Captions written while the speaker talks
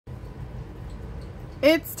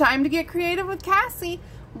It's time to get creative with Cassie.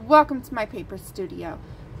 Welcome to my paper studio.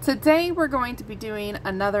 Today we're going to be doing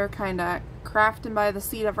another kind of crafting by the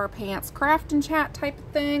seat of our pants craft and chat type of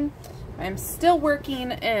thing. I'm still working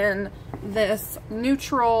in this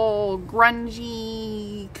neutral,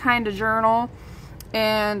 grungy kind of journal,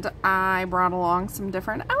 and I brought along some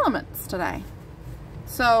different elements today.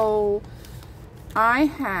 So I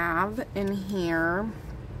have in here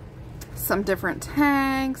some different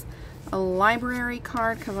tags, a library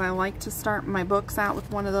card because I like to start my books out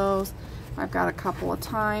with one of those. I've got a couple of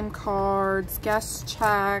time cards, guest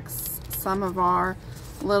checks, some of our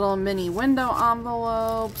little mini window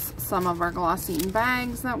envelopes, some of our glossy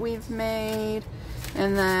bags that we've made,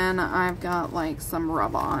 and then I've got like some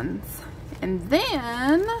rub-ons. And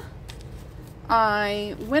then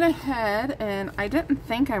I went ahead and I didn't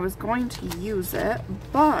think I was going to use it,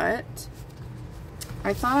 but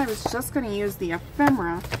I thought I was just going to use the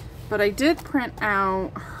ephemera. But I did print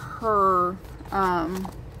out her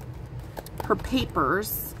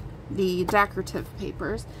papers, the decorative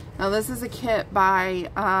papers. Now this is a kit by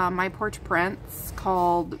My Porch Prints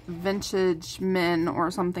called Vintage Men or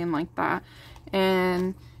something like that.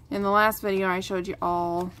 And in the last video I showed you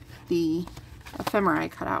all the ephemera I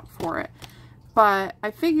cut out for it. But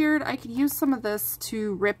I figured I could use some of this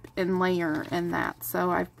to rip and layer in that.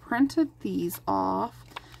 So I've printed these off.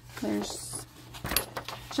 There's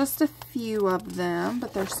just a few of them,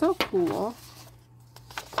 but they're so cool.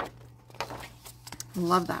 I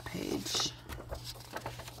love that page.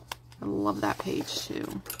 I love that page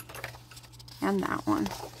too. And that one.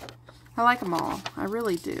 I like them all. I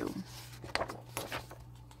really do.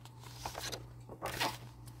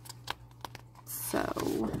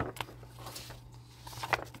 So,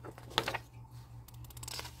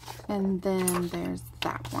 and then there's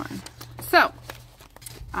that one. So,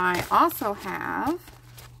 I also have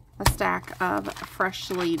a stack of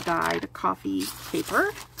freshly dyed coffee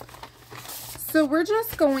paper. So we're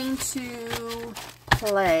just going to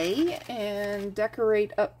play and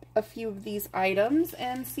decorate up a few of these items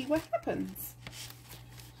and see what happens.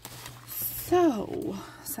 So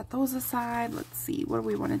set those aside. Let's see, what do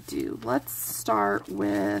we want to do? Let's start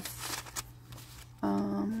with I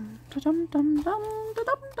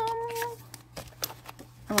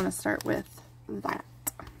want to start with that.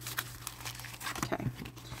 Okay.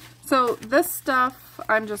 So this stuff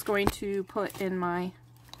I'm just going to put in my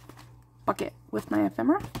bucket with my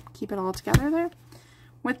ephemera. Keep it all together there.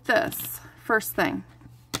 With this, first thing,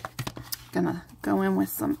 gonna go in with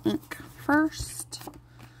some ink first.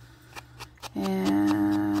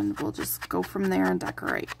 And we'll just go from there and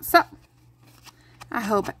decorate. So, I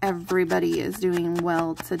hope everybody is doing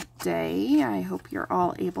well today. I hope you're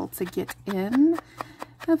all able to get in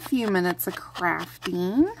a few minutes of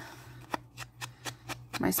crafting.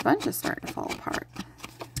 My sponge is starting to fall apart.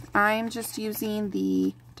 I'm just using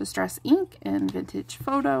the Distress ink in Vintage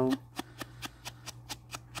Photo.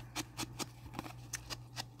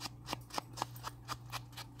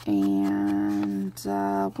 And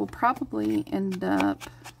we'll probably end up,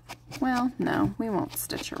 well, no, we won't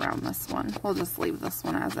stitch around this one. We'll just leave this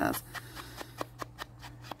one as is.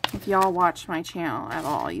 If y'all watch my channel at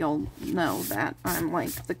all, you'll know that I'm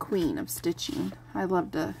like the queen of stitching. I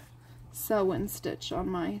love to sew and stitch on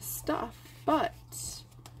my stuff, but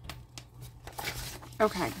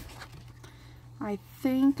okay. I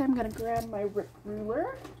think I'm gonna grab my Rip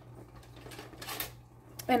Ruler,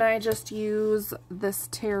 and I just use this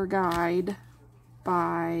tear guide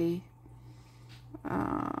by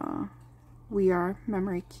We Are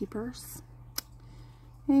Memory Keepers,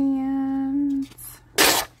 and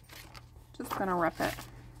just gonna rip it,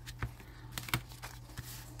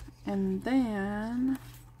 and then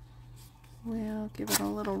we'll give it a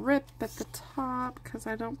little rip at the top because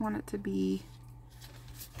I don't want it to be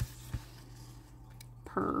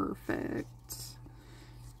perfect.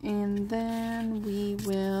 And then we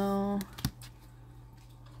will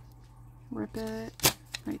rip it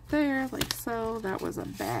right there like so. That was a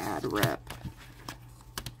bad rip.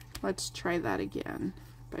 Let's try that again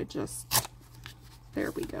by just, there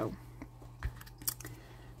we go.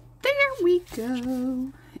 There we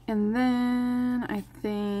go. And then I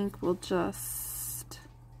think we'll just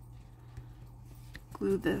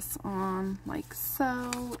glue this on like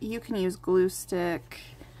so. You can use glue stick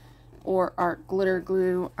or art glitter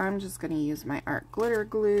glue. I'm just going to use my art glitter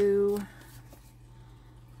glue.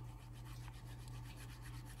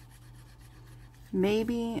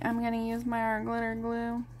 Maybe I'm going to use my art glitter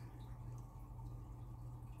glue.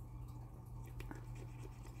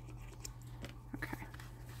 Okay.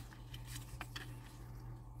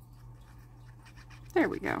 There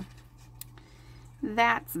we go.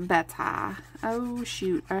 That's better. Oh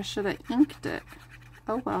shoot, I should have inked it.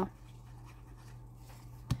 Oh well.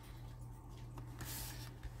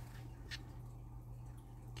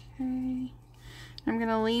 Okay. I'm going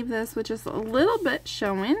to leave this with just a little bit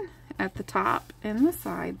showing at the top and the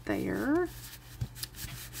side there.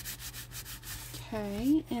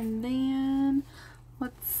 Okay, and then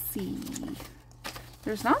let's see.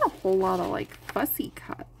 There's not a whole lot of like fussy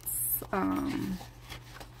cuts.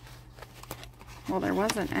 Well, there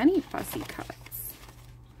wasn't any fussy cuts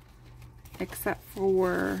except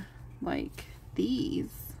for like these.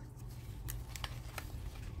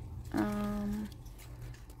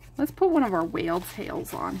 Let's put one of our whale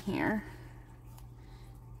tails on here.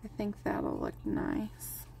 I think that'll look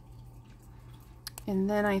nice. And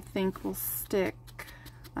then I think we'll stick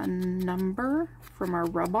a number from our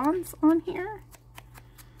rub-ons on here.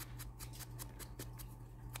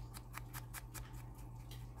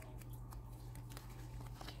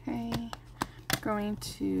 Okay, I'm going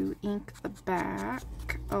to ink the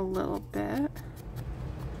back a little bit.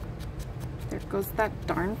 There goes that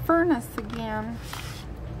darn furnace again.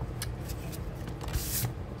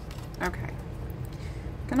 Okay,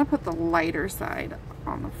 I'm gonna put the lighter side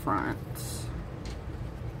on the front.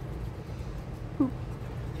 Boop.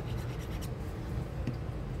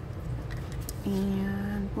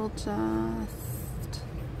 And we'll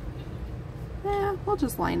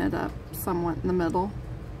just line it up somewhat in the middle.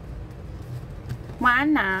 Why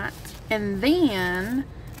not? And then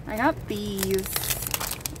I got these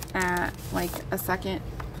at like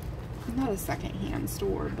not a second-hand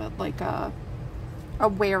store, but like a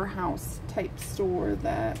warehouse type store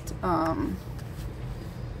that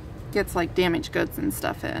gets like damaged goods and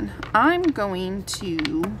stuff in. I'm going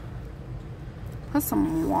to put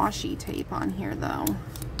some washi tape on here though.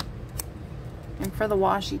 And for the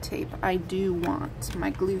washi tape, I do want my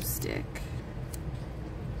glue stick.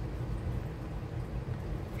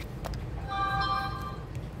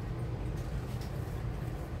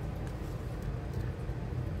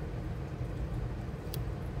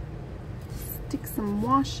 Stick some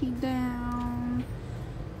washi down,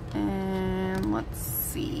 and let's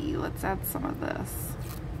see, let's add some of this,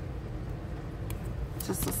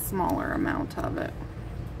 just a smaller amount of it.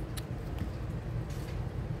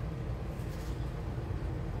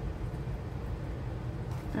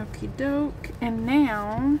 Okie doke, and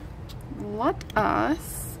now let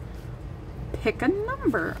us pick a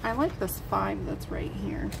number. I like this 5 that's right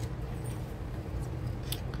here.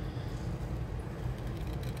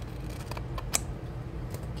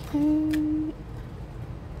 Okay.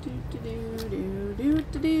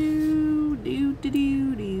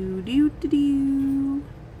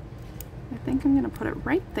 I think I'm gonna put it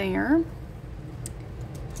right there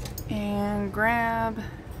and grab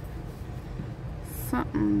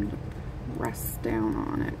something to rest down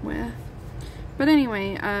on it with. But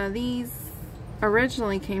anyway, these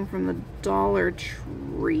originally came from the Dollar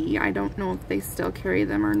Tree. I don't know if they still carry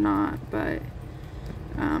them or not, but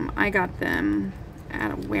I got them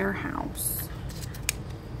at a warehouse.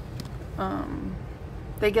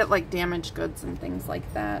 They get like damaged goods and things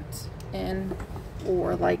like that in,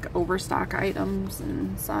 or like overstock items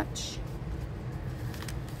and such.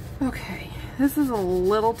 Okay, this is a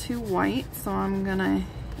little too white, so I'm gonna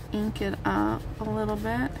ink it up a little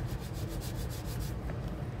bit.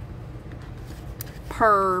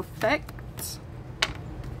 Perfect.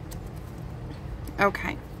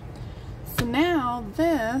 Okay, so now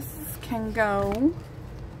this can go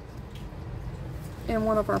in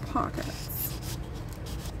one of our pockets.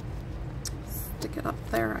 Stick it up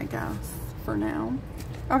there, I guess, for now.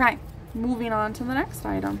 Okay, moving on to the next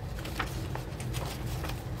item.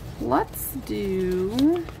 Let's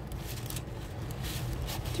do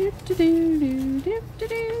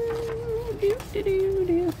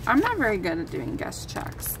I'm not very good at doing guess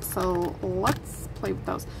checks, so let's play with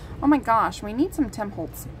those. Oh my gosh, we need some Tim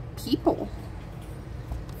Holtz people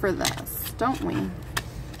for this, don't we?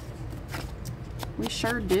 We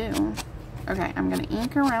sure do. Okay, I'm gonna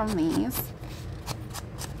ink around these.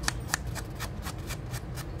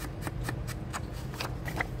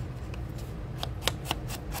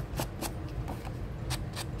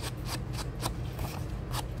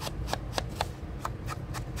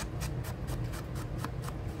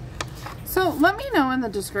 So let me know in the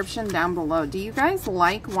description down below, do you guys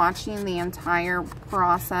like watching the entire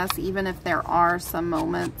process, even if there are some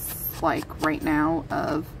moments like right now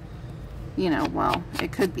of, you know, well,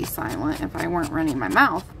 it could be silent if I weren't running my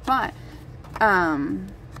mouth, but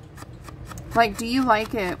like, do you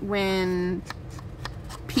like it when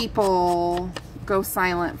people go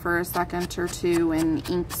silent for a second or two and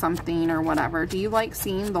ink something or whatever? Do you like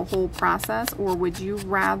seeing the whole process, or would you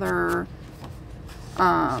rather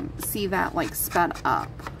see that like sped up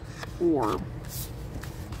or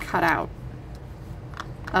cut out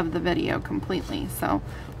of the video completely? So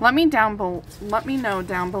let me know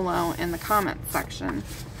down below in the comment section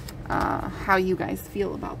how you guys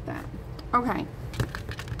feel about that. Okay,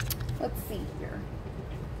 let's see here.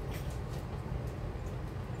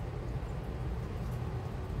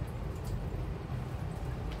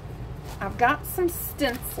 I've got some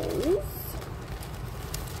stencils,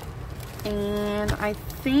 and I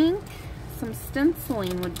think some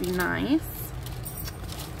stenciling would be nice.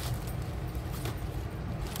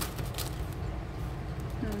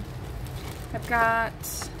 I've got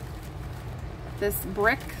this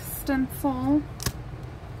brick stencil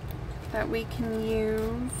that we can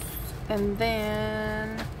use, and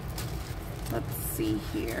then let's see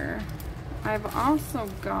here. I've also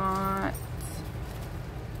got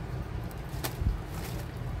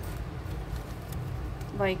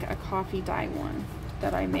like a coffee dye one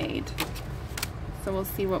that I made, so we'll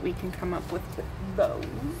see what we can come up with those.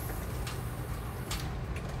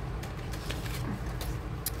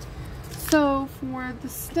 So for the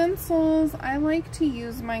stencils, I like to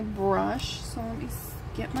use my brush, so let me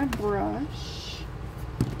get my brush.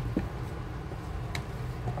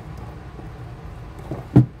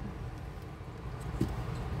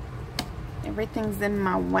 Everything's in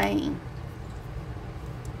my way.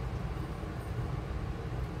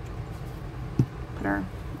 Put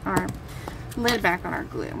our lid back on our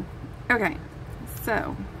glue. Okay,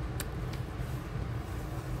 so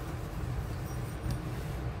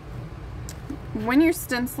when you're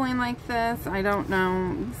stenciling like this, I don't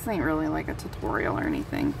know, this ain't really like a tutorial or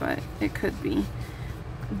anything, but it could be.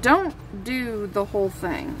 Don't do the whole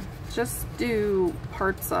thing. Just do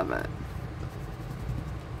parts of it.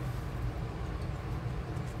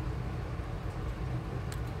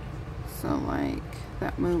 So like,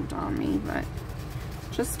 that moved on me, but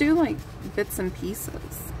just do like bits and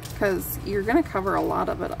pieces, because you're going to cover a lot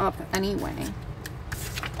of it up anyway.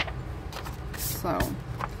 So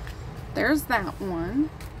there's that one.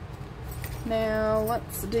 Now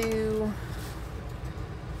let's do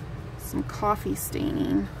some coffee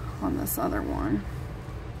staining on this other one.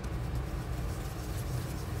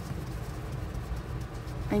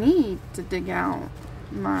 I need to dig out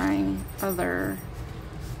my other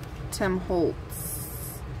Tim Holtz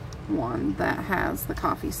one that has the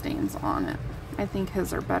coffee stains on it. I think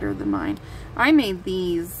his are better than mine. I made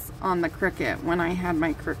these on the Cricut when I had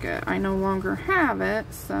my Cricut. I no longer have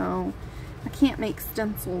it, so I can't make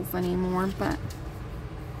stencils anymore, but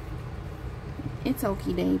it's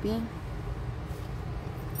okie dokie.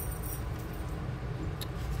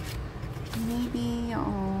 Maybe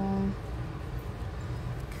I'll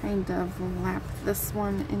kind of lap this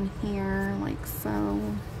one in here like so.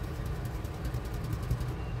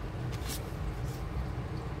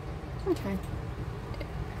 Okay,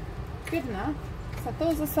 good enough. Set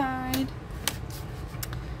those aside.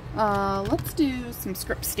 Let's do some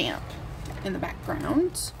script stamp in the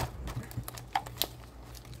background.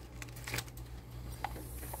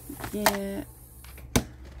 Get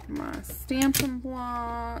my Stampin'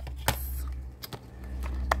 Blocks,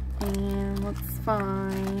 and let's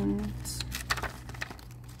find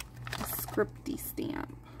a scripty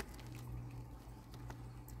stamp.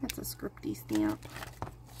 That's a scripty stamp.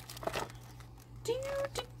 Do,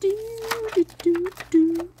 do, do, do,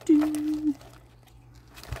 do, do.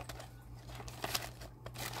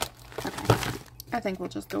 Okay, I think we'll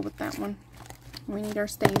just go with that one. We need our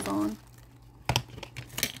stays on.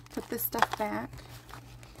 Put this stuff back.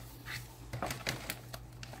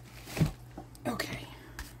 Okay.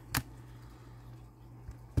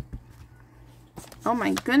 Oh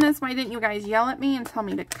my goodness, why didn't you guys yell at me and tell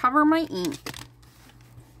me to cover my ink?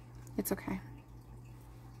 It's okay.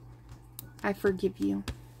 I forgive you.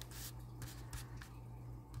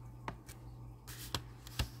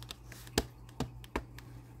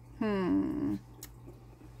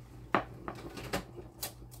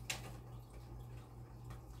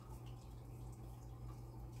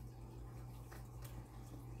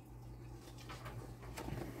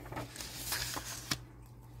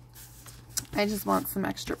 I just want some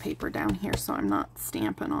extra paper down here so I'm not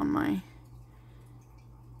stamping on my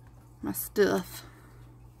stuff.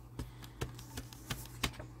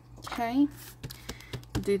 Okay,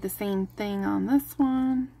 do the same thing on this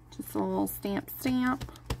one. Just a little stamp.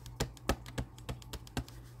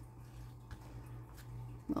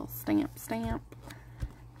 Little stamp.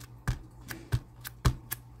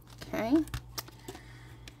 Okay.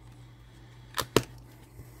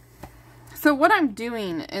 So what I'm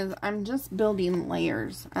doing is I'm just building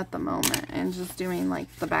layers at the moment and just doing like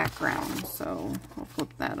the background. So I'll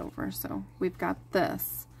flip that over. So we've got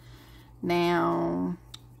this. Now,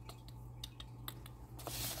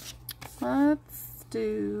 let's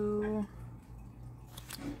do,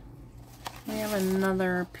 we have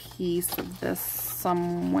another piece of this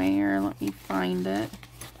somewhere. Let me find it.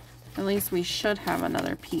 At least we should have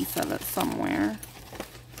another piece of it somewhere.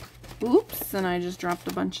 Oops, and I just dropped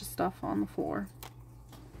a bunch of stuff on the floor.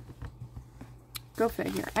 Go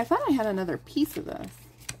figure. I thought I had another piece of this,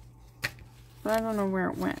 but I don't know where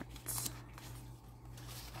it went.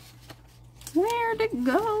 Where'd it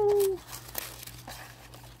go?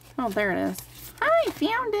 Oh, there it is. I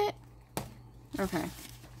found it. Okay.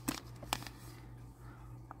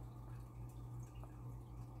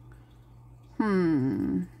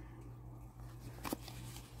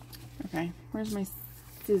 Okay, where's my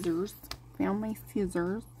scissors? Found my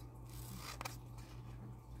scissors.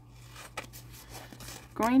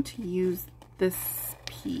 Going to use this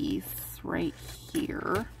piece right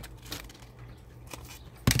here.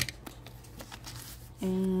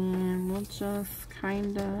 And we'll just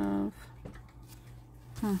kind of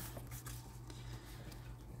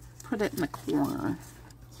put it in the corner.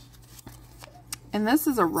 And this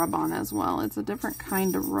is a rub-on as well. It's a different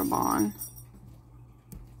kind of rub-on.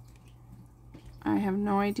 I have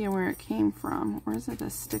no idea where it came from. Or is it a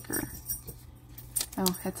sticker?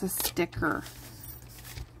 Oh, it's a sticker.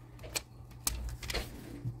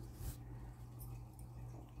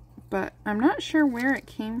 But I'm not sure where it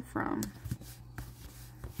came from.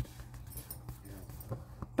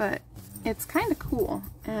 But it's kind of cool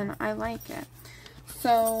and I like it.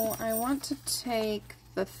 So I want to take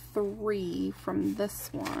the 3 from this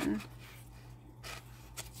one.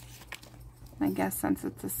 I guess since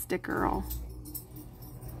it's a sticker, I'll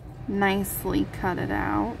nicely cut it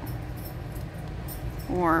out,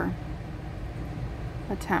 or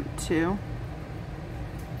attempt to.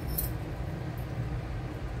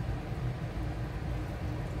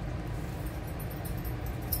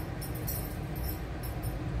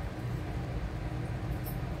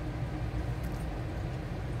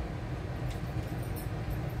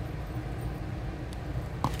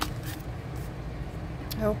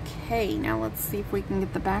 Okay, now let's see if we can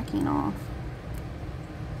get the backing off.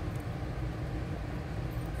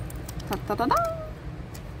 Ta-da-da-da!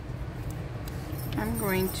 I'm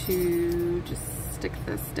going to just stick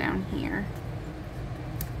this down here.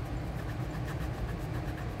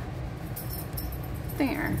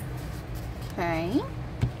 There. Okay.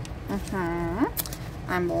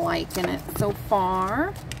 I'm liking it so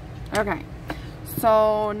far. Okay.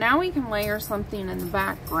 So now we can layer something in the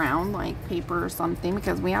background, like paper or something,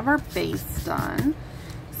 because we have our base done.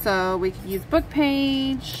 So we could use book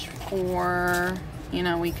page, or, you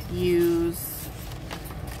know, we could use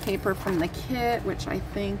paper from the kit, which I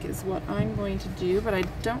think is what I'm going to do, but I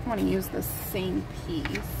don't want to use the same piece.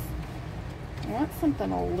 I want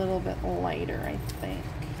something a little bit lighter, I think.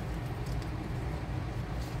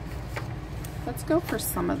 Let's go for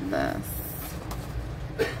some of this.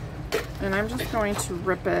 And I'm just going to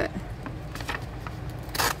rip it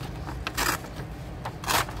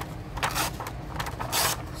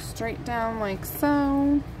straight down like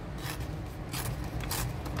so.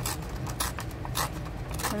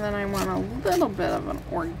 And then I want a little bit of an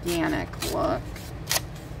organic look.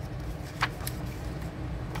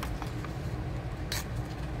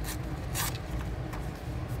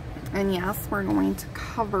 And yes, we're going to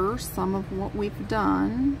cover some of what we've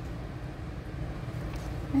done.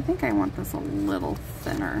 I think I want this a little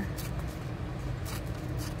thinner.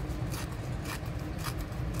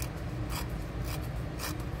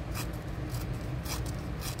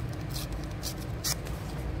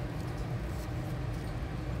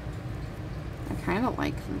 I kind of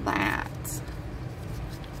like that.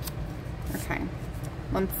 Okay,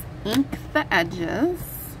 let's ink the edges.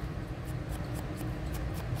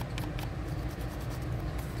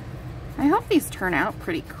 I hope these turn out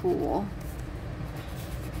pretty cool.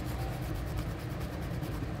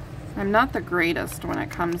 I'm not the greatest when it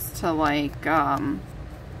comes to like the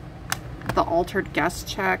altered guest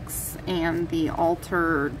checks and the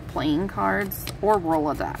altered playing cards or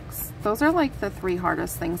Rolodex. Those are like the 3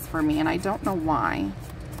 hardest things for me, and I don't know why.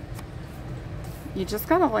 You just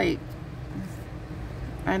gotta, like,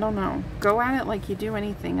 I don't know, go at it like you do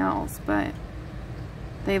anything else, but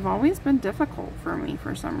they've always been difficult for me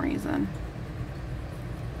for some reason.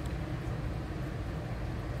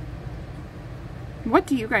 What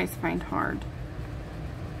do you guys find hard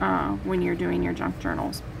when you're doing your junk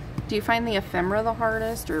journals? Do you find the ephemera the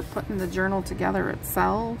hardest, or putting the journal together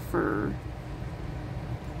itself, or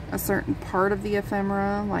a certain part of the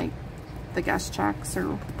ephemera, like the guest checks or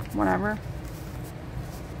whatever.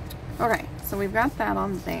 Okay, so we've got that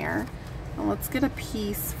on there. Now let's get a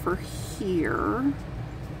piece for here.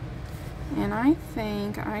 And I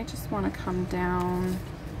think I just want to come down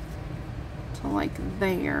to like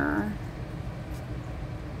there.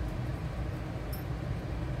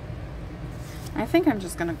 I think I'm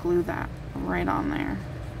just going to glue that right on there.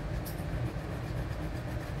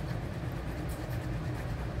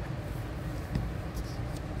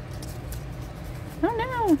 Oh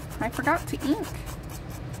no, I forgot to ink.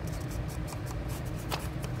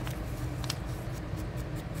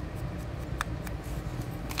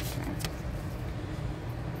 Okay.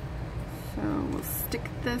 So we'll stick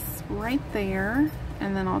this right there,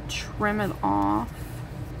 and then I'll trim it off.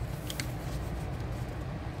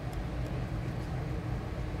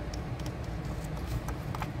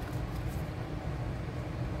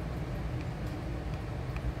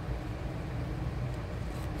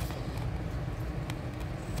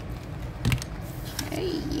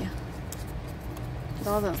 Get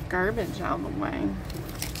all this garbage out of the way.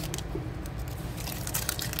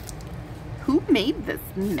 Who made this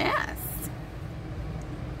mess?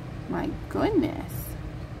 My goodness.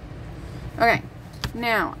 Okay,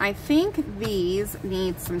 now I think these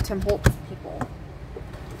need some Tim Holtz people.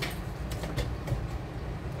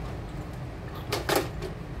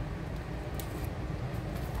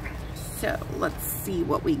 So let's see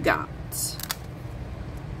what we got.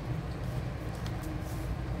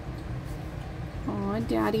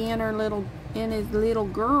 Daddy and his little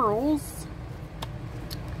girls.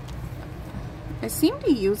 I seem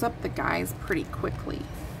to use up the guys pretty quickly.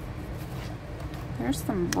 There's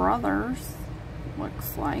some brothers,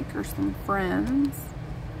 looks like, or some friends.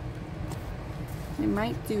 I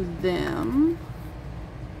might do them.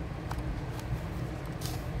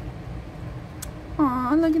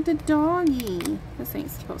 Aw, look at the doggy. This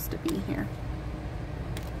ain't supposed to be here.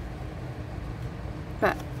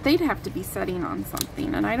 But they'd have to be sitting on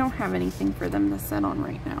something, and I don't have anything for them to sit on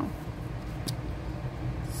right now.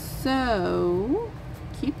 So,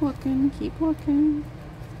 keep looking, keep looking.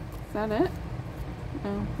 Is that it?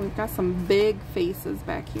 No, we've got some big faces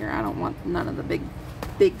back here. I don't want none of the big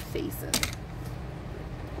faces.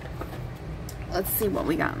 Let's see what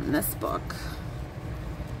we got in this book.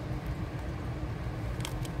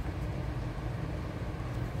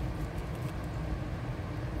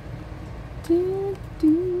 Do,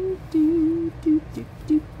 do, do, do, do,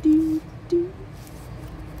 do, do, do.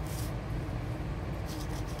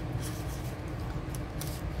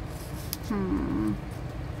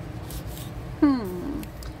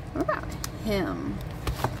 What about him?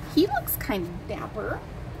 He looks kind of dapper.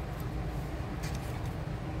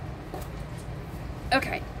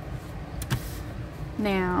 Okay.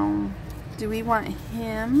 Now, do we want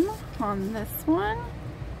him on this one?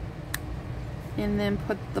 And then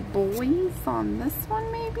put the boys on this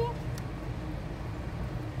one, maybe?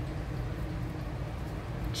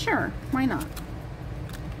 Sure, why not?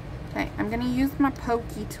 Okay, I'm going to use my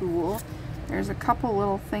pokey tool. There's a couple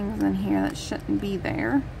little things in here that shouldn't be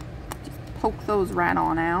there. Just poke those right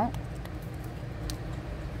on out.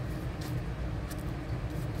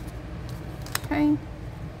 Okay.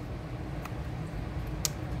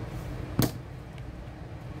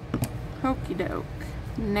 Okie doke.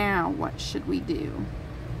 Now what should we do?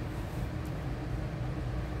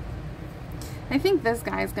 I think this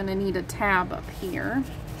guy's gonna need a tab up here.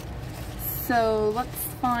 So let's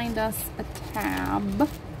find us a tab.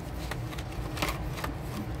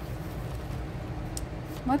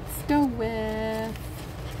 Let's go with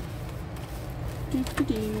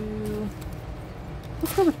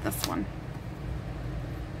let's go with this one.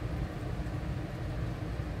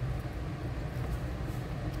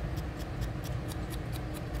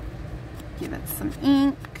 Give it some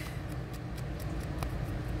ink.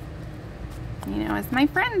 You know, as my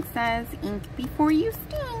friend says, ink before you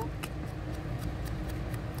stink.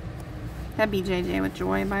 That'd be JJ with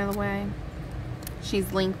Joy, by the way.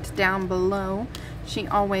 She's linked down below. She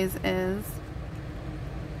always is.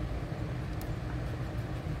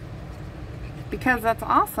 Because that's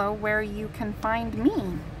also where you can find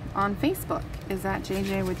me on Facebook, is at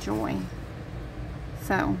JJ with Joy.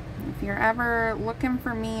 So, if you're ever looking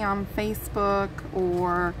for me on Facebook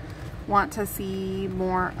or want to see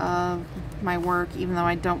more of my work, even though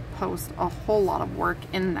I don't post a whole lot of work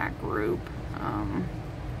in that group,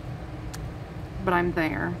 but I'm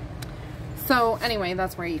there. So anyway,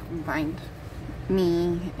 that's where you can find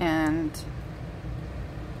me and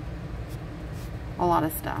a lot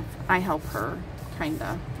of stuff. I help her kind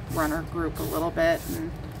of run her group a little bit,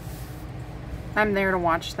 and I'm there to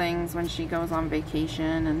watch things when she goes on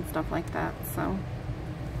vacation and stuff like that, so.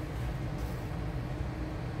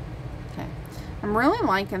 Okay. I'm really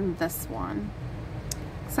liking this one.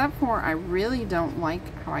 Except for I really don't like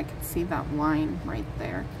how I can see that line right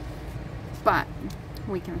there. But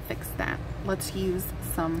we can fix that. Let's use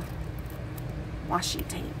some washi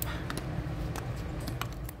tape.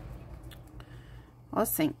 Oh,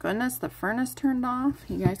 thank goodness the furnace turned off.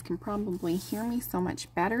 You guys can probably hear me so much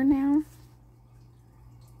better now.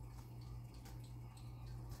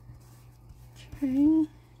 Okay.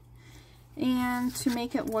 And to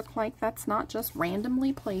make it look like that's not just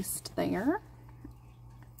randomly placed there,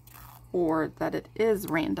 or that it is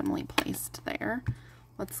randomly placed there,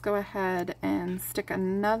 let's go ahead and stick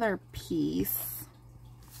another piece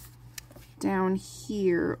down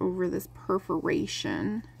here over this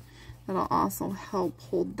perforation. That'll also help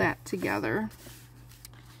hold that together.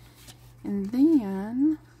 And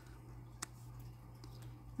then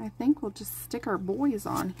I think we'll just stick our boys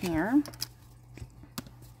on here.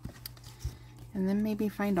 And then maybe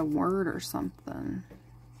find a word or something.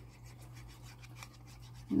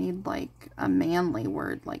 Need like a manly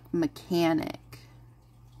word like mechanic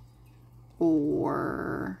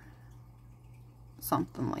or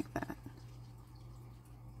something like that.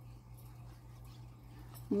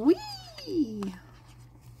 Whee!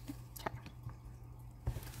 Okay.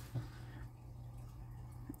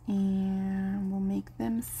 And we'll make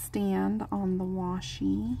them stand on the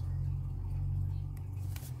washi.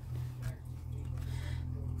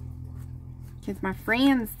 Because my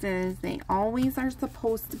friend says they always are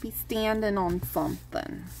supposed to be standing on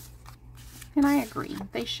something. And I agree,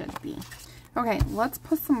 they should be. Okay, let's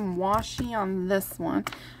put some washi on this one.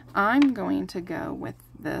 I'm going to go with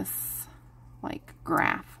this, like,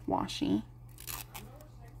 graph washi.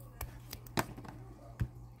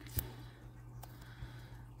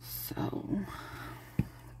 So,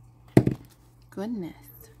 goodness.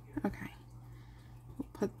 Okay, we'll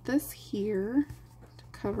put this here to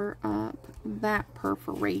cover up that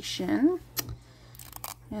perforation.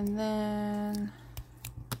 And then,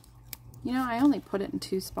 you know, I only put it in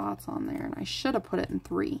 2 spots on there, and I should have put it in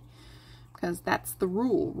 3, because that's the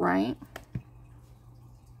rule, right? If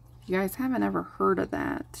you guys haven't ever heard of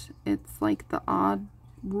that, it's like the odd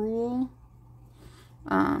rule.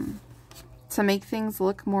 To make things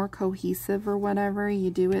look more cohesive or whatever, you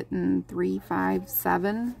do it in 3, 5,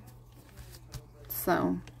 7.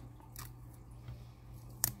 So,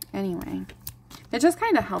 anyway, it just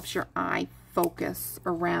kind of helps your eye focus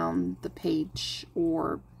around the page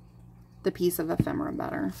or the piece of ephemera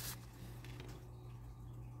better.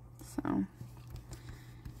 So,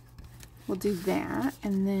 we'll do that,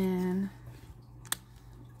 and then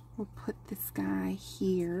we'll put this guy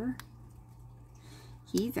here.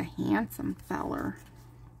 He's a handsome feller.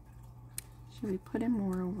 Should we put him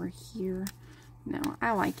more over here? No,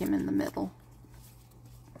 I like him in the middle.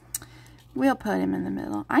 We'll put him in the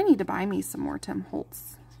middle. I need to buy me some more Tim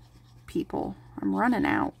Holtz, people. I'm running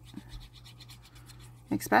out.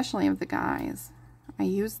 Especially of the guys. I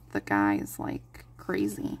use the guys like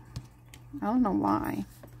crazy. I don't know why.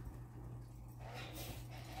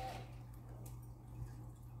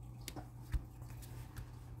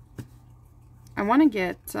 I want to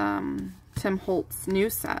get Tim Holtz's new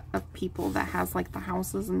set of people that has like the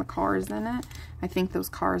houses and the cars in it. I think those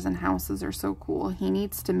cars and houses are so cool. He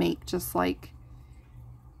needs to make just like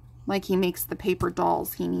he makes the paper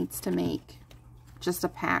dolls. He needs to make just a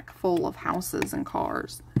pack full of houses and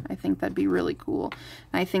cars. I think that'd be really cool.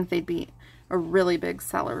 And I think they'd be a really big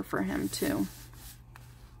seller for him too.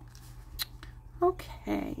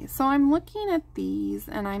 Okay, so I'm looking at these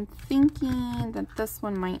and I'm thinking that this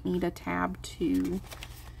one might need a tab too,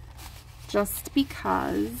 just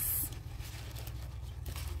because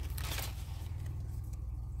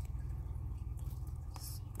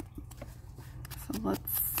so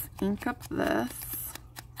let's ink up this.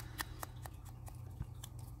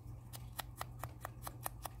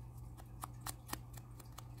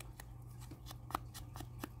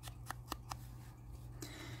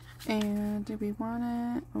 And do we want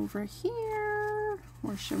it over here,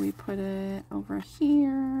 or should we put it over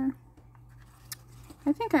here?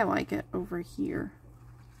 I think I like it over here.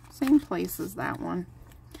 Same place as that one.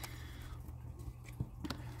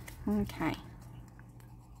 Okay.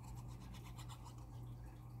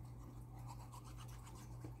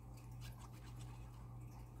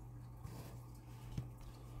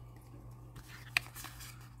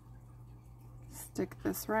 Stick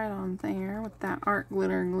this right on there with that art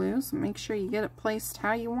glitter glue, so make sure you get it placed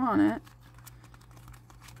how you want it.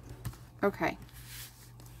 Okay,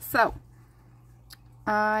 so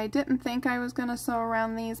I didn't think I was going to sew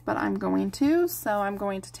around these, but I'm going to. So I'm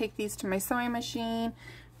going to take these to my sewing machine,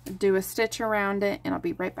 do a stitch around it, and I'll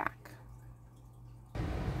be right back.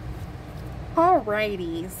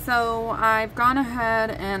 Alrighty, so I've gone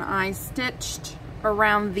ahead and I stitched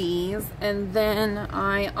around these, and then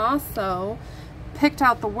I also picked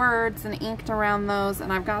out the words and inked around those,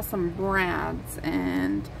 and I've got some brads,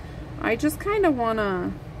 and I just kind of want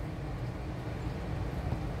to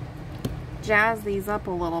jazz these up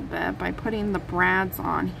a little bit by putting the brads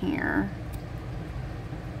on here.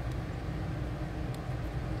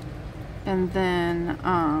 And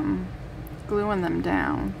then gluing them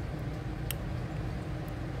down.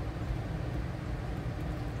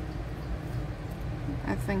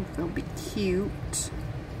 I think they'll be cute.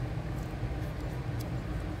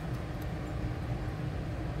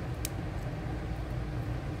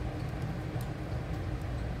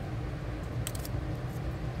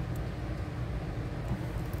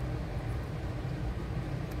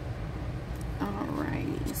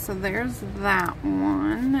 Alrighty, so there's that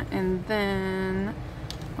one, and then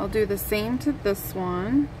I'll do the same to this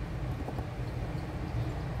one.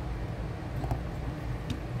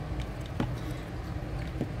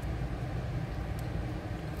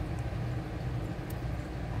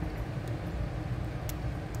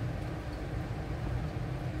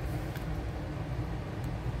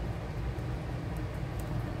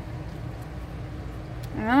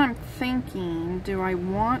 And then I'm thinking, do I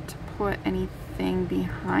want to put anything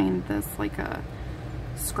behind this, like a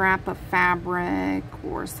scrap of fabric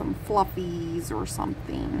or some fluffies or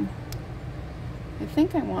something? I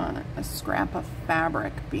think I want a scrap of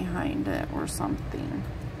fabric behind it or something.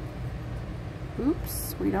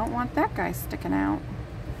 Oops, we don't want that guy sticking out.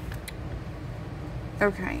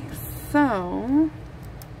 Okay, so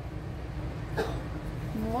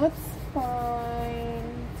let's find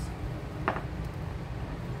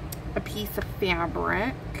a piece of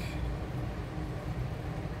fabric.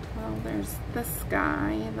 Well, there's this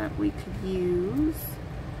guy that we could use,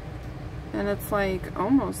 and it's like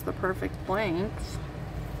almost the perfect length.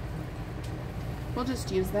 We'll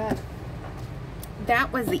just use that.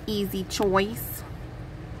 That was the easy choice.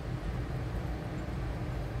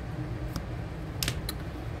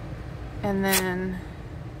 And then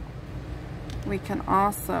we can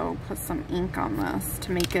also put some ink on this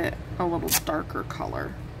to make it a little darker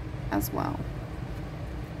color as well.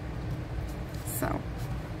 So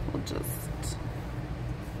we'll just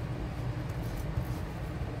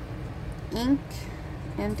ink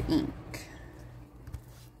and ink.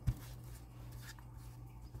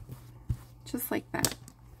 Just like that.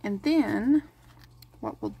 And then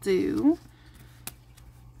what we'll do,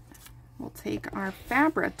 we'll take our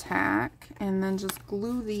Fabri-Tac and then just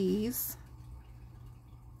glue these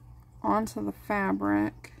onto the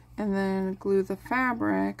fabric, and then glue the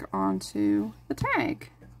fabric onto the tag,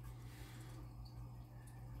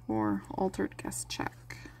 or altered guest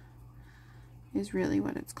check is really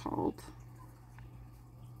what it's called.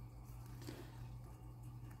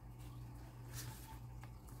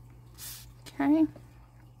 Okay,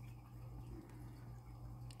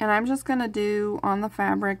 and I'm just gonna do on the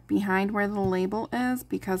fabric behind where the label is,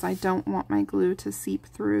 because I don't want my glue to seep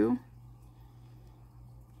through.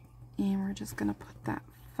 And we're just gonna put that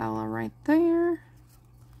fella right there.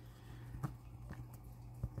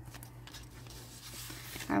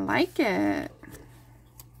 I like it.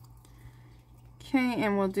 Okay,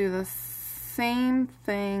 and we'll do the same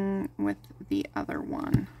thing with the other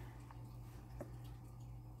one.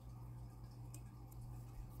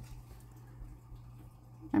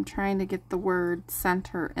 I'm trying to get the word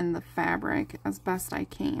center in the fabric as best I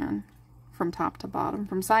can, from top to bottom.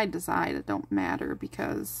 From side to side, it don't matter,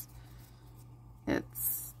 because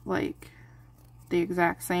it's like the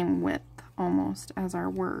exact same width almost as our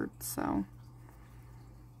word. So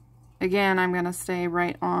again, I'm going to stay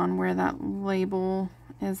right on where that label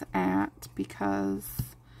is at, because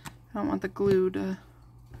I don't want the glue to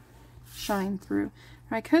shine through.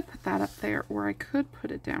 I could put that up there, or I could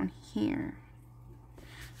put it down here.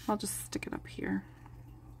 I'll just stick it up here.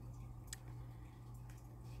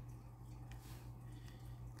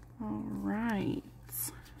 All right.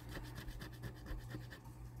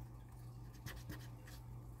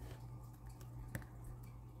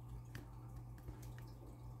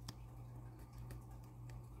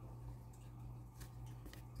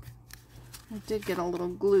 I did get a little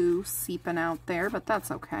glue seeping out there, but that's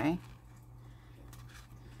okay.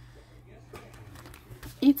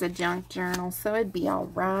 It's a junk journal, so it'd be all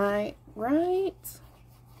right, right?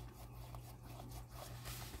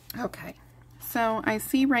 Okay, so I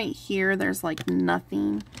see right here there's like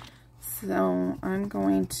nothing, so I'm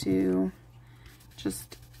going to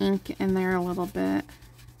just ink in there a little bit.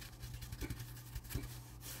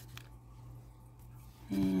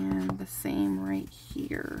 And the same right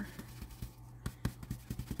here.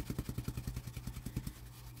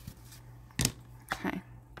 Okay.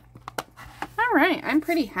 All right, I'm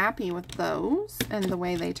pretty happy with those and the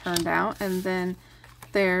way they turned out. And then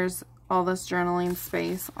there's all this journaling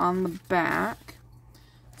space on the back.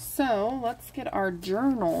 So let's get our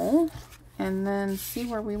journal and then see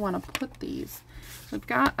where we want to put these. We've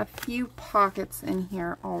got a few pockets in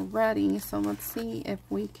here already, so let's see if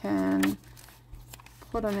we can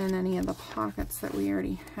put them in any of the pockets that we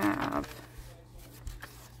already have.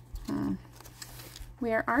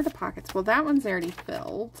 Where are the pockets? Well, that one's already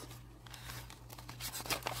filled.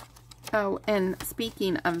 Oh, and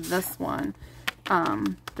speaking of this one,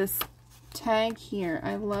 this tag here,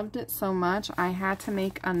 I loved it so much, I had to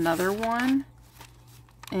make another one.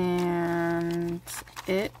 And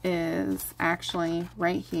it is actually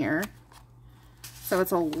right here. So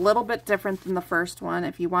it's a little bit different than the first one.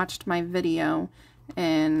 If you watched my video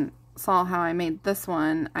and saw how I made this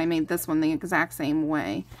one the exact same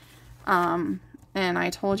way. And I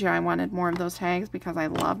told you I wanted more of those tags because I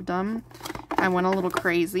loved them. I went a little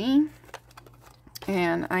crazy.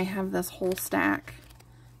 And I have this whole stack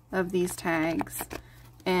of these tags.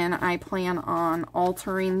 And I plan on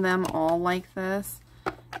altering them all like this.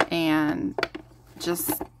 And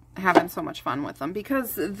just having so much fun with them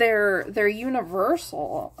because they're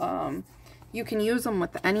universal. You can use them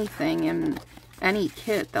with anything in any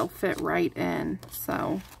kit, they'll fit right in.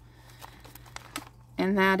 So,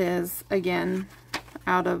 and that is again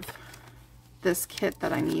out of this kit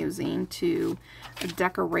that I'm using to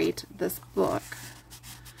decorate this book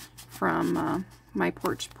from My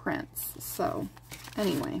Porch Prints. So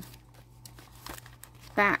anyway,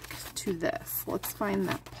 back to this. Let's find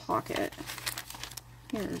that pocket.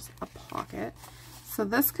 Here's a pocket. So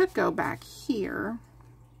this could go back here,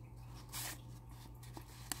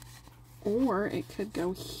 or it could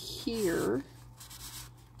go here,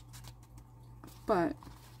 but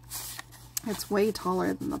it's way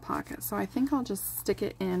taller than the pocket. So I think I'll just stick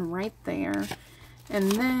it in right there.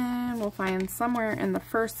 And then we'll find somewhere in the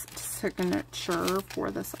first signature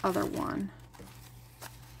for this other one.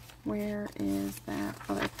 Where is that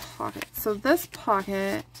other pocket? So this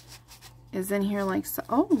pocket is in here like so.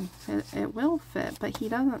 Oh, it will fit, but he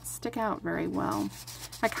doesn't stick out very well.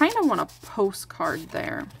 I kind of want a postcard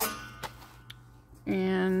there.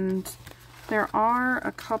 And there are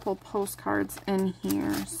a couple postcards in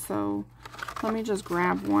here, so let me just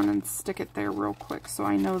grab one and stick it there real quick so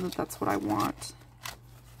I know that that's what I want.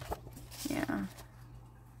 Yeah.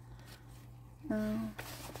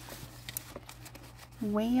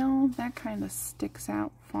 Well, that kind of sticks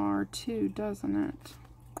out far too, doesn't it?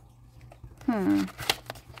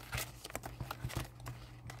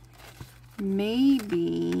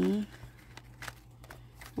 Maybe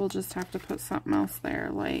we'll just have to put something else there,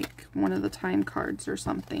 like one of the time cards or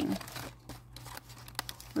something.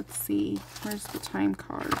 Let's see, where's the time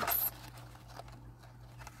cards?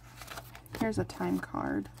 Here's a time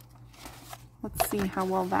card. Let's see how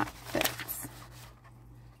well that fits.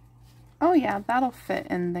 Oh yeah, that'll fit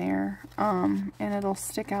in there. And it'll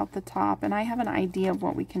stick out the top. And I have an idea of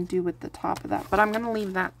what we can do with the top of that. But I'm going to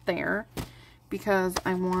leave that there because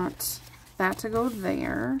I want that to go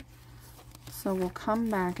there. So we'll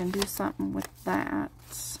come back and do something with that.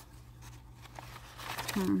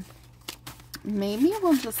 Maybe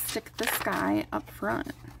we'll just stick this guy up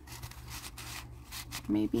front.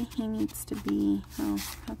 Maybe he needs to be... Oh,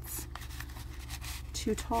 that's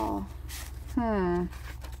too tall.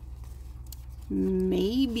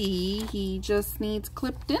 Maybe he just needs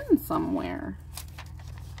clipped in somewhere.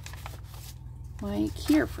 Like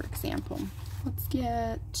here, for example. Let's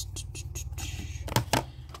get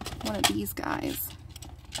one of these guys.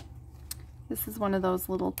 This is one of those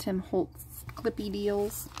little Tim Holtz clippy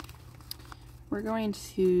deals. We're going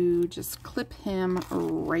to just clip him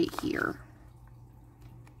right here.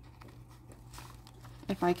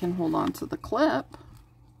 If I can hold on to the clip.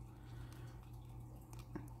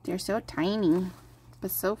 They're so tiny, but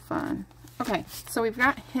so fun. Okay, so we've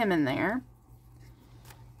got him in there.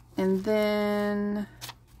 And then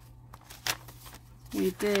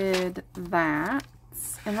we did that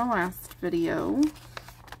in the last video.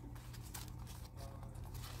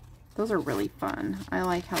 Those are really fun. I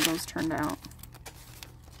like how those turned out.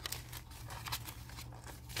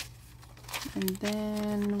 And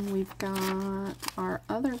then we've got our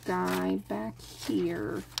other guy back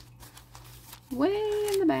here. Way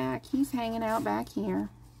in the back. He's hanging out back here.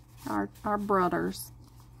 Our brothers.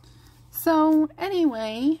 So,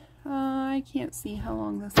 anyway, I can't see how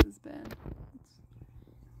long this has been.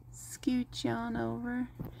 scooch on over.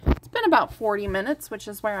 It's been about 40 minutes, which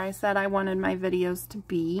is where I said I wanted my videos to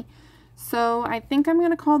be. So I think I'm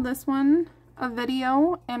going to call this one a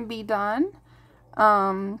video and be done.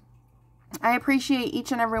 I appreciate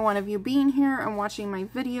each and every one of you being here and watching my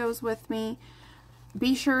videos with me.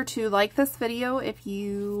 Be sure to like this video if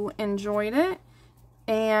you enjoyed it.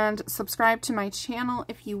 And subscribe to my channel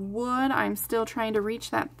if you would. I'm still trying to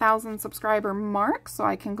reach that 1,000 subscriber mark so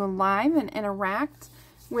I can go live and interact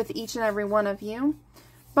with each and every one of you.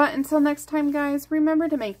 But until next time, guys, remember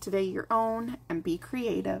to make today your own and be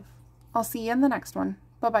creative. I'll see you in the next one.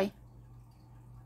 Bye-bye.